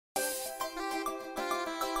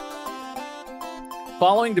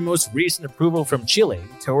Following the most recent approval from Chile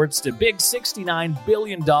towards the big $69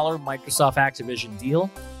 billion Microsoft Activision deal,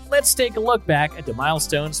 let's take a look back at the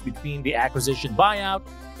milestones between the acquisition buyout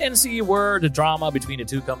and see where the drama between the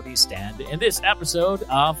two companies stand in this episode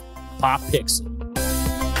of Pop Pixel.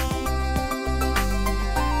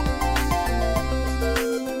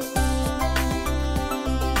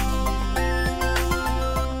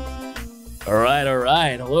 All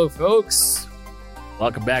right. Hello, folks.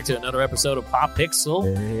 Welcome back to another episode of Pop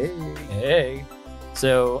Pixel. Hey.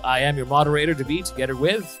 So, I am your moderator to be together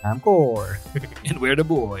with... I'm Core. And we're the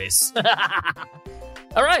boys.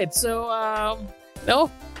 All right, so, no,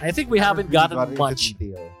 I think we haven't gotten much.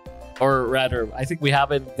 Or rather, I think we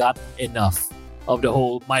haven't gotten enough of the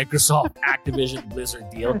whole Microsoft Activision Blizzard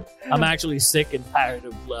deal. I'm actually sick and tired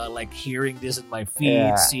of hearing this in my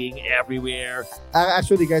feed, seeing everywhere.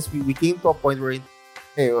 Actually, guys, we came to a point where,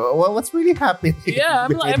 hey, what's really happening? Yeah,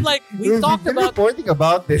 I'm like, we talked about reporting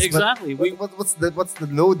about this. Exactly. What's the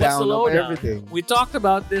lowdown of everything? We talked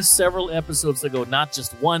about this several episodes ago, not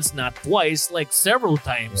just once, not twice, like several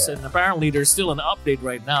times. Yeah. And apparently, there's still an update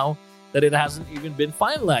right now that it hasn't even been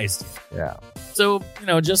finalized. Yeah. So,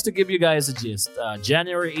 just to give you guys a gist,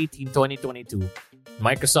 January 18, 2022,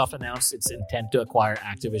 Microsoft announced its intent to acquire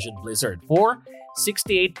Activision Blizzard for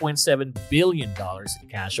 $68.7 billion in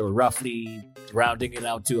cash, or roughly rounding it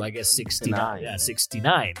out to, I guess, 69. Yeah,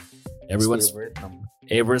 69. Everyone's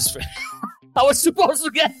I was supposed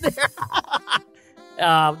to get there.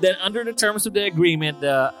 Then, under the terms of the agreement,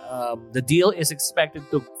 the deal is expected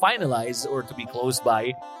to finalize or to be closed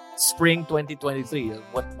by spring 2023.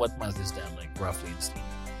 What month is that? Like roughly in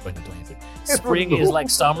 2023. Spring is like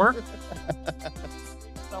summer.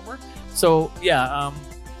 So yeah,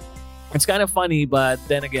 it's kind of funny, but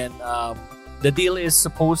then again, the deal is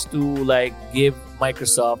supposed to give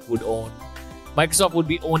Microsoft would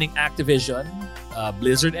be owning Activision,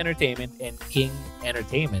 Blizzard Entertainment, and King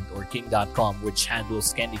Entertainment, or King.com, which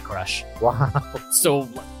handles Candy Crush. Wow. So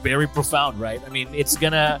very profound, right? I mean, it's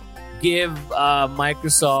gonna give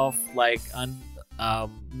Microsoft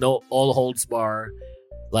no all holds bar,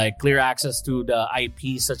 clear access to the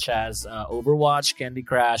IP such as Overwatch, Candy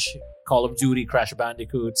Crush, Call of Duty, Crash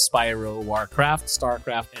Bandicoot, Spyro, Warcraft,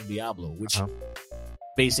 Starcraft, and Diablo, which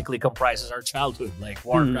basically comprises our childhood, like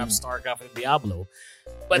Warcraft, Starcraft, and Diablo.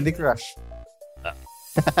 But Candy Crush.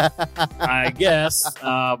 I guess,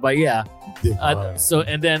 but yeah.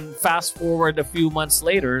 And then fast forward a few months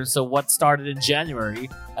later. So what started in January,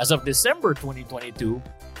 as of December 2022,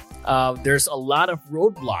 there's a lot of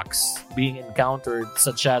roadblocks being encountered,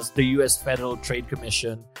 such as the U.S. Federal Trade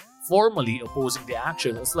Commission formally opposing the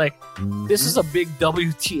action. It's like, this is a big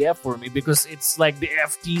WTF for me, because it's like the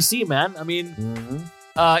FTC, man. I mean,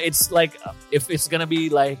 it's like, if it's gonna be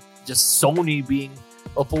just Sony being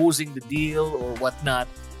opposing the deal or whatnot,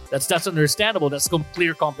 that's understandable. That's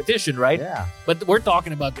clear competition, right? Yeah. But we're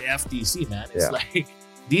talking about the FTC, man. It's like,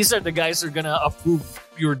 these are the guys who are gonna approve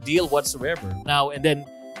your deal whatsoever. Now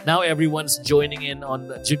everyone's joining in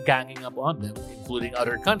on ganging up on them, including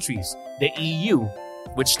other countries. The EU,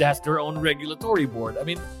 which has their own regulatory board. I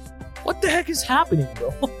mean, what the heck is happening,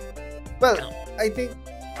 bro? Well, I think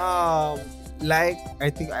I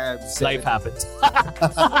think I have said life happens.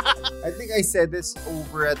 I think I said this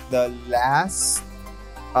over at the last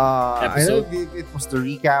episode. I don't think it was the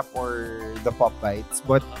recap or the Pop Bites,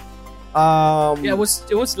 but it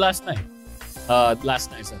was last night.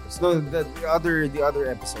 Last night's episode. No, the other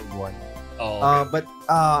episode one. Oh. Okay. But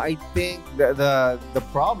I think the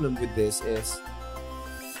problem with this is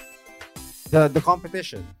the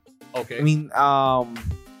competition. Okay. I mean,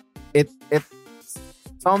 it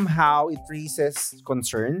somehow it raises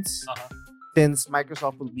concerns since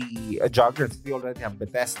Microsoft will be a juggernaut. They already have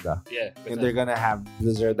Bethesda. Yeah. And they're gonna have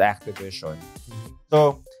Blizzard Activision.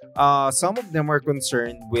 So some of them are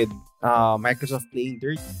concerned with Microsoft playing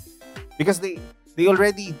dirty, because they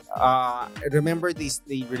already remember they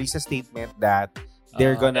released a statement that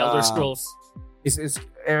they're gonna Elder Scrolls is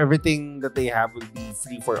everything that they have will be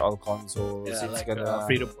free for all consoles. Yeah, it's gonna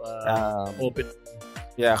free to open.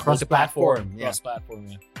 Yeah, cross-platform. Yeah. Cross-platform,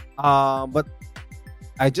 yeah. But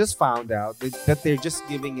I just found out that they're just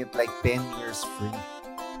giving it 10 years free.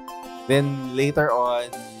 Then later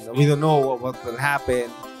on, we don't know what will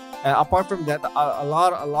happen. Apart from that, a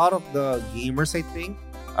lot of the gamers, I think,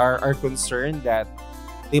 are concerned that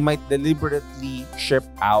they might deliberately ship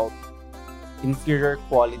out inferior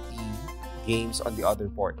quality games on the other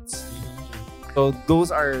ports. So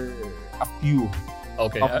those are a few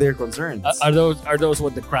Okay. of their concerns. Are those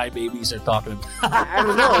what the crybabies are talking about? I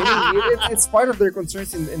don't know. I mean, it's part of their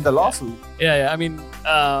concerns in the lawsuit. Yeah. I mean,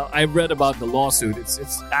 I read about the lawsuit.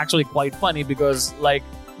 It's actually quite funny because like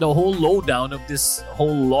the whole lowdown of this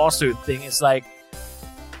whole lawsuit thing is like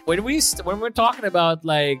when we're talking about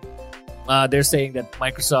like they're saying that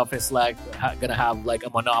Microsoft is like gonna have like a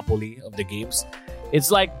monopoly of the games. It's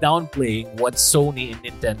like downplaying what Sony and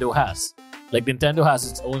Nintendo has. Like Nintendo has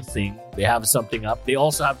its own thing. They have something up. They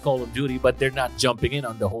also have Call of Duty, but they're not jumping in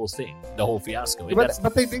on the whole thing, the whole fiasco. And But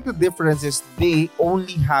I think the difference is they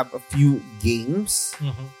only have a few games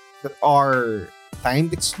that are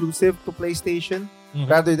timed exclusive to PlayStation,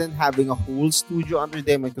 rather than having a whole studio under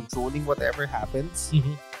them and controlling whatever happens.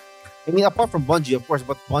 I mean, apart from Bungie, of course,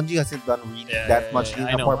 but Bungie hasn't done really that much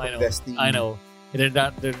apart from Destiny. I know. They're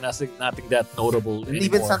nothing that notable And anymore.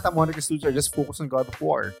 even Santa Monica Studios are just focused on God of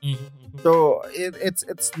War. So it's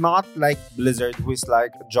not like Blizzard, who is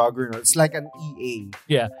like a juggernaut. It's like an EA.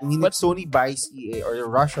 Yeah, I mean, but if Sony buys EA or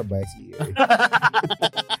Russia buys EA,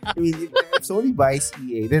 I mean, if Sony buys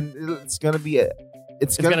EA, then it's gonna be a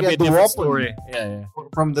gonna be a different story. Yeah.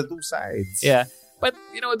 from the two sides. Yeah, but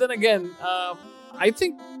then again, I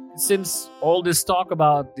think since all this talk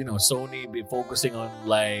about Sony be focusing on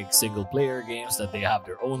like single player games, that they have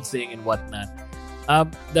their own thing and whatnot,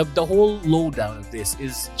 the whole lowdown of this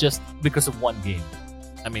is just because of one game.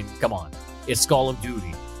 I mean, come on, it's Call of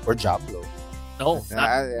Duty Or Diablo. No,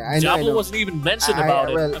 I Diablo know. wasn't even mentioned about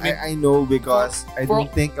it. Well, I mean, I know because I for-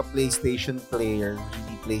 don't think a PlayStation player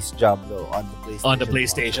really plays Diablo on the PlayStation. on the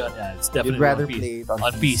PlayStation, yeah, it's definitely You'd rather on, play it on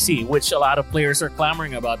PC, which a lot of players are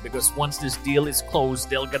clamoring about because once this deal is closed,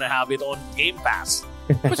 they're gonna have it on Game Pass,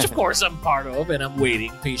 which of course I'm part of and I'm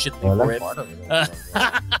waiting patiently Well, for I'm it. part of it.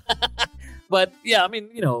 But yeah, I mean,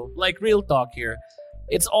 like real talk here,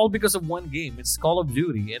 it's all because of one game. It's Call of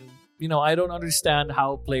Duty, and I don't understand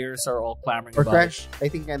how players are all clamoring Or about Crash. I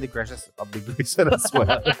think Candy Crush is a big reason as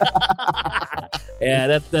well. it.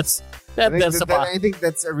 Yeah, that's I think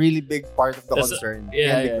that's a really big part of the That's concern.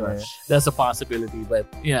 yeah, Candy yeah, Crush. that's a possibility. But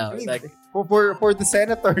I mean, like for the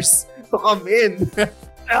senators to come in.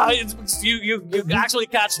 you actually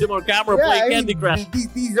catch them on camera Yeah, playing I mean, Candy Crush.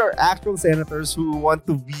 These are actual senators who want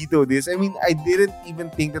to veto this. I mean, I didn't even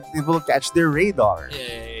think that it will catch their radar.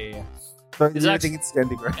 Yeah. So I It's didn't actually- think it's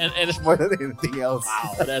Candy Crush And more than anything else.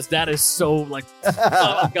 wow, that is so like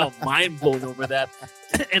I got mind blown over that.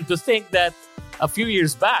 And to think that a few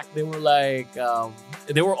years back they were like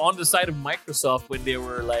they were on the side of Microsoft when they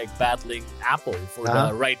were like battling Apple for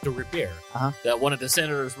the right to repair. That one of the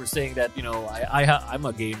senators were saying that I'm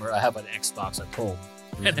a gamer, I have an Xbox at home,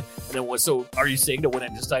 and then so are you saying that when I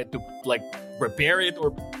decide to like repair it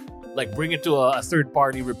or like bring it to a third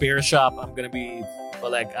party repair shop, I'm gonna be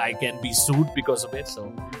like I can be sued because of it?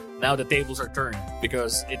 So now the tables are turned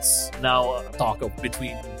because it's now a talk of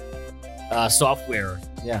between software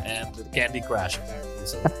and Candy Crush apparently.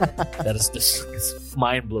 So that is just it's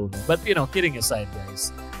mind blowing. But kidding aside,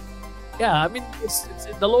 guys. Yeah, I mean it's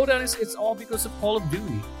the lowdown is it's all because of Call of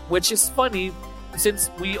Duty, which is funny since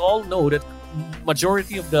we all know that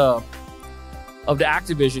majority of the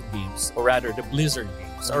Activision games, or rather the Blizzard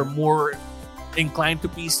games, are more inclined to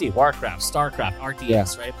PC. Warcraft, Starcraft,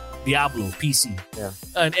 RTS, right? Diablo, PC. Yeah.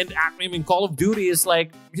 And I mean, Call of Duty is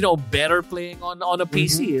like, better playing on a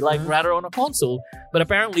PC, rather on a console. But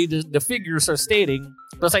apparently the figures are stating,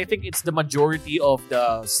 because I think it's the majority of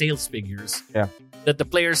the sales figures, that the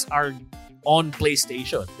players are on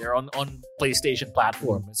PlayStation. They're on PlayStation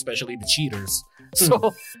platform, especially the cheaters.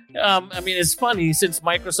 So, I mean, it's funny since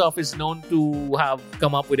Microsoft is known to have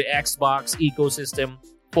come up with the Xbox ecosystem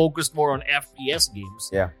focused more on FPS games.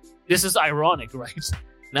 Yeah. This is ironic, right?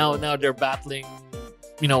 Now they're battling,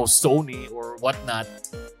 Sony or whatnot,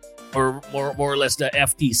 or more or less the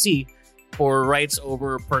FTC for rights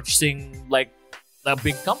over purchasing like a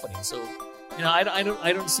big company. So, I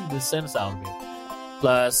don't see the sense out of it.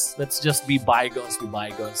 Plus, let's just be bygones and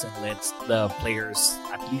let the players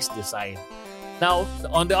at least decide. Now,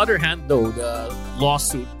 on the other hand, though, the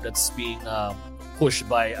lawsuit that's being pushed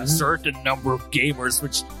by a certain number of gamers,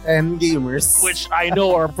 which I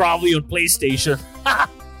know are probably on PlayStation.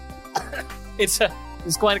 It's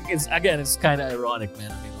kind of ironic,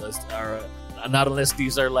 man. I mean, not unless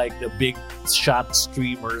these are like the big shot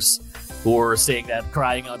streamers who are saying that,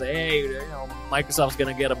 crying out, "Hey, Microsoft's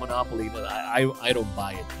gonna get a monopoly." But I don't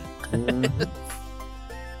buy it, man.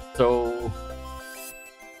 So,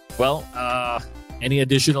 well, any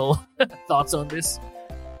additional thoughts on this?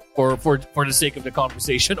 For the sake of the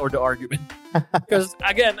conversation or the argument, because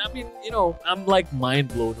again, I mean, I'm like mind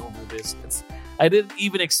blown over this. I didn't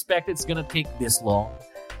even expect it's gonna take this long.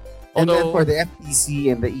 And then Although for the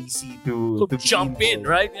FTC and the EC to be jump in, involved.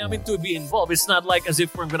 right? I mean, to be involved. It's not like as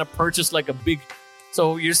if we're gonna purchase like a big.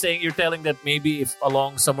 So you're telling that maybe if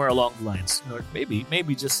somewhere along the lines, or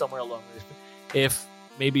maybe just somewhere along the lines, if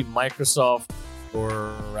maybe Microsoft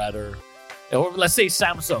or rather, or let's say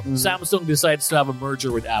Samsung, Samsung decides to have a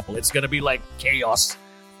merger with Apple, it's gonna be like chaos.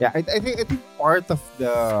 Yeah, I think part of the,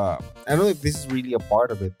 I don't know if this is really a part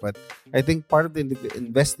of it, but I think part of the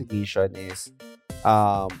investigation is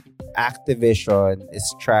Activision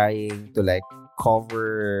is trying to like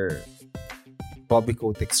cover Bobby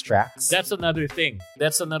Kotick's tracks. That's another thing.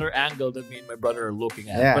 That's another angle that me and my brother are looking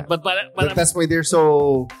at. Yeah. But That's why they're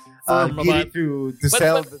so Firm giddy about- to but-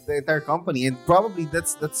 sell but- the entire company, and probably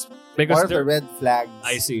that's because part of the they're- red flags.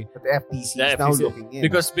 I see. That the FTC The is now FTC. looking in.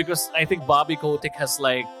 Because I think Bobby Kotick has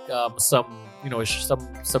like some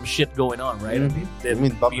some shit going on, right? Mhm. That I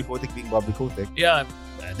mean, Bobby people- Kotick being Bobby Kotick. Yeah,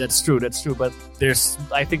 that's true. But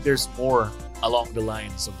I think there's more along the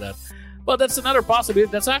lines of that. But that's another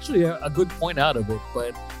possibility. That's actually a good point out of it.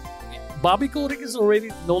 But Bobby Kotick is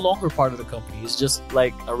already no longer part of the company. He's just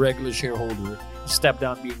like a regular shareholder. He stepped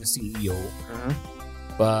down being the CEO.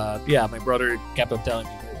 But yeah, my brother kept on telling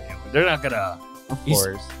me they're not gonna. Of He's-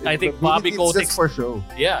 course. I think But Bobby it's Kotick's- just for show.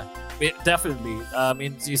 Yeah, definitely. I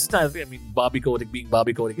mean, it's not. I mean, Bobby Kotick being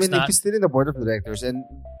Bobby Kotick. I mean, It's if not. he's still in the board of directors, and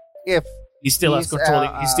if He still has he's,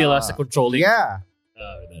 controlling. He still has a controlling. yeah,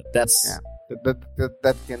 That's Yeah.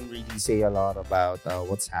 that can really say a lot about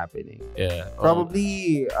what's happening. yeah.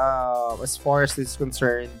 Probably, as far as this is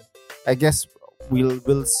concerned, I guess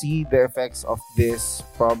we'll see the effects of this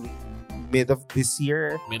probably mid of this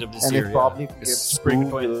year, Mid of this and year. if probably yeah. gets spring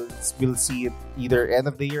through, we'll see it either end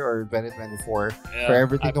of the year or 2024 Yeah, for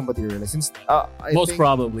everything to materialize. Since I most think,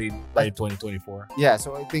 probably by 2024. yeah.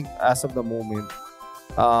 So I think as of the moment,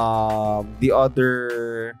 the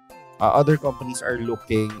other companies are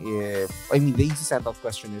looking if, I mean, the easy sent out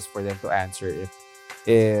question is for them to answer if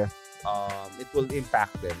it will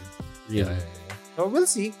impact them. Really. So we'll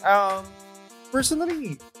see.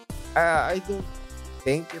 Personally, I don't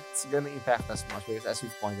think it's gonna impact us much because, as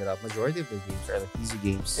we've pointed out, majority of the games are like easy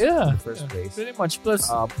games Yeah, in the first place. Pretty much. Plus,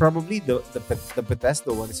 Probably the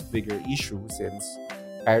Bethesda one is a bigger issue since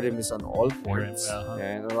Skyrim is on all ports, uh-huh.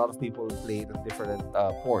 and a lot of people play it on different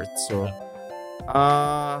ports. So,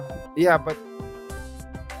 yeah, but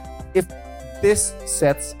if this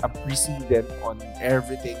sets a precedent on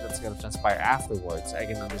everything that's gonna transpire afterwards, I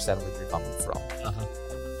can understand where you're coming from.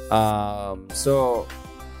 So,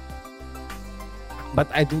 but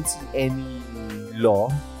I don't see any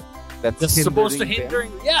law that's supposed to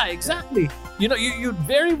hindering hindering. Yeah, exactly. You know, you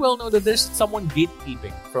very well know that there's someone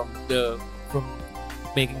gatekeeping from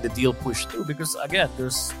making the deal push through because again,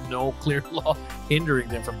 there's no clear law hindering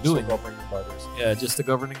them from doing it. governing bodies. Yeah, just the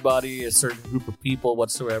governing body, a certain group of people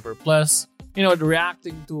whatsoever. Plus,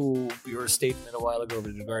 reacting to your statement a while ago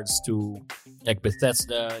with regards to like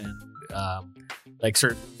Bethesda and like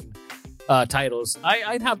certain titles,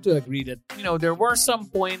 I'd have to agree that there were some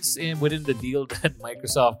points within the deal that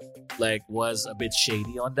Microsoft like was a bit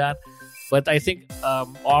shady on that. But I think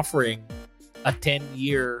offering a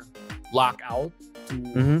 10-year lockout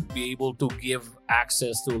to be able to give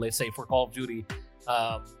access to, let's say, for Call of Duty.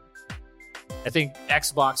 I think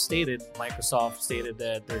Microsoft stated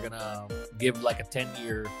that they're gonna give like a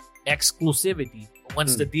 10-year exclusivity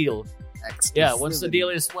once the deal. Yeah, once the deal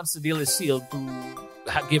is sealed to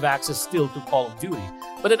give access still to Call of Duty.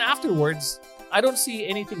 But then afterwards, I don't see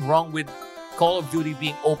anything wrong with Call of Duty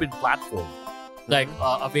being open platform, like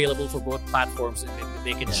available for both platforms and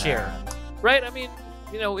they can share. Right? I mean,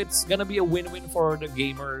 it's gonna be a win-win for the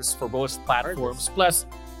gamers for both platforms. Plus,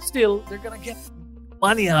 still, they're gonna get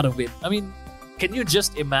money out of it. I mean, can you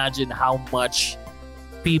just imagine how much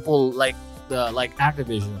people like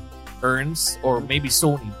Activision earns, or maybe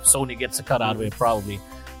Sony gets a cut out of it probably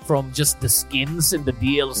from just the skins and the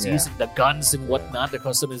DLCs and the guns and whatnot, the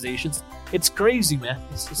customizations. It's crazy, man.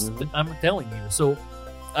 It's just I'm telling you. So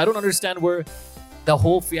I don't understand where the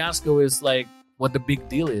whole fiasco is like. What the big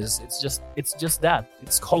deal is? It's just that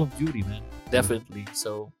it's Call of Duty, man. Definitely.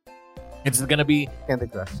 So it's gonna be Candy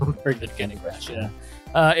Crush. Candy Crush. Yeah.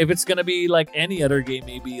 If it's gonna be like any other game,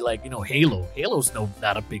 maybe like Halo. Halo's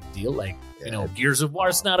not a big deal. Like Gears of War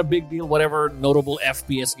is not a big deal. Whatever notable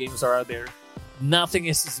FPS games are out there, nothing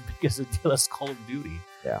is as big as a deal as Call of Duty.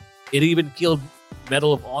 Yeah. It even killed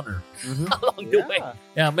Medal of Honor along the way.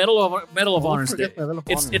 Yeah, Medal of Honor is dead.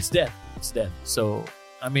 It's dead. It's dead. So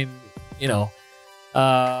I mean,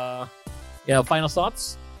 final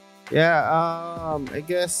thoughts? Yeah, I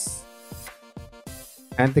guess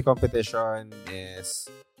anti-competition is,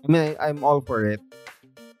 I mean, I'm all for it.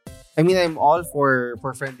 I mean, I'm all for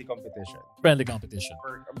friendly competition Friendly competition.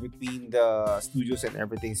 between the studios and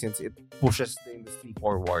everything, since it pushes the industry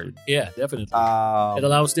forward. Yeah, definitely. It Um,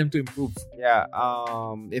 allows them to improve. yeah.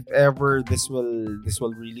 If ever this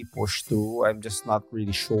will really push through, I'm just not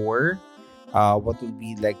really sure. What will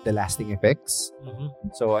be like the lasting effects?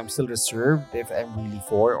 Mhm. So I'm still reserved if I'm really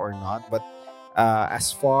for or not. But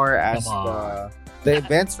as far as Come on. the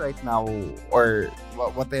events right now, or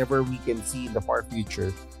whatever we can see in the far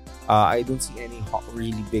future, I don't see any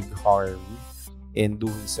really big harm in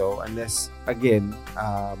doing so, unless again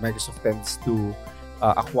Microsoft tends to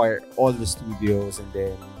acquire all the studios, and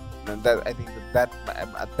then that I think that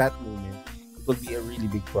at that moment it will be a really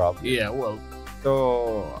big problem. Yeah, well,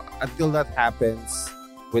 So until that happens,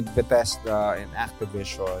 with Bethesda and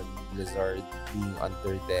Activision, Blizzard being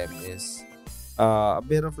under them is a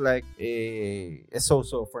bit of like a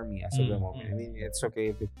so-so for me as of the moment. I mean, it's okay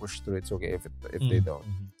if they push through. It's okay if they don't.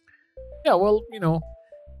 Yeah, well,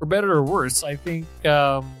 for better or worse, I think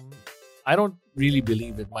I don't really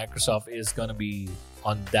believe that Microsoft is gonna be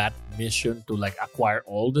on that mission to like acquire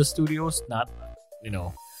all the studios. Not,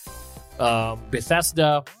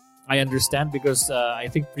 Bethesda. I understand because I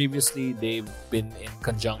think previously they've been in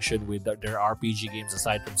conjunction with their RPG games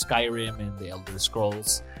aside from Skyrim and the Elder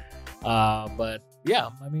Scrolls. But yeah,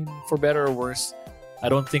 I mean, for better or worse, I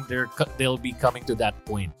don't think they'll be coming to that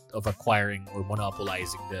point of acquiring or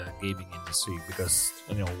monopolizing the gaming industry, because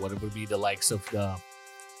what would be the likes of the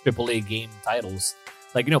AAA game titles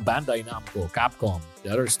like Bandai Namco, Capcom, the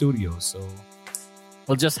other studios. So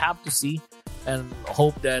we'll just have to see and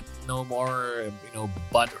hope that no more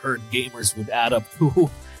butthurt gamers would add up to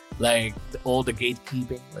like all the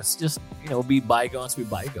gatekeeping. Let's just be bygones,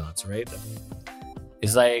 right? I mean,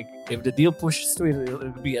 it's like if the deal pushes through, it'll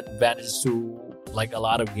be an advantage to like a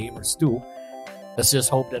lot of gamers too. Let's just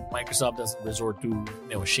hope that Microsoft doesn't resort to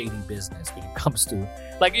shady business when it comes to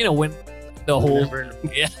like when the whole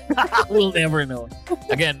yeah we'll never know.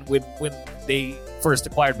 Again, when they first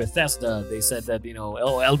acquired Bethesda, they said that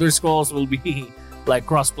Elder Scrolls will be like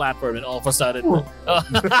cross-platform, and all of a sudden,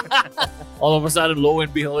 lo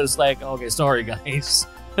and behold, it's like, okay, sorry guys,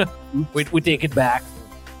 we take it back.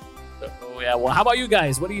 So, yeah, well, how about you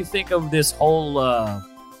guys? What do you think of this whole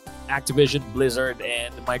Activision, Blizzard,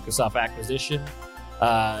 and the Microsoft acquisition?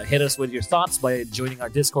 Hit us with your thoughts by joining our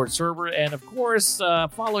Discord server, and of course,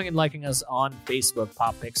 following and liking us on Facebook,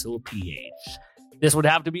 PopPixel PH. This would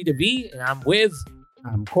have to be the V, and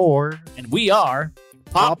I'm Core, and we are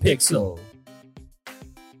PopPixel.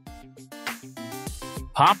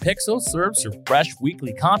 PopPixel serves your fresh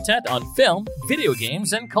weekly content on film, video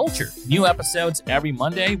games, and culture. New episodes every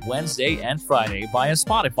Monday, Wednesday, and Friday via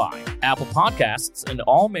Spotify, Apple Podcasts, and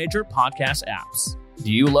all major podcast apps.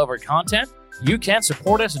 Do you love our content? You can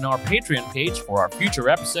support us on our Patreon page for our future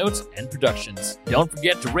episodes and productions. Don't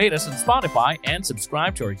forget to rate us on Spotify and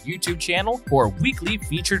subscribe to our YouTube channel for weekly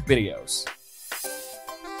featured videos.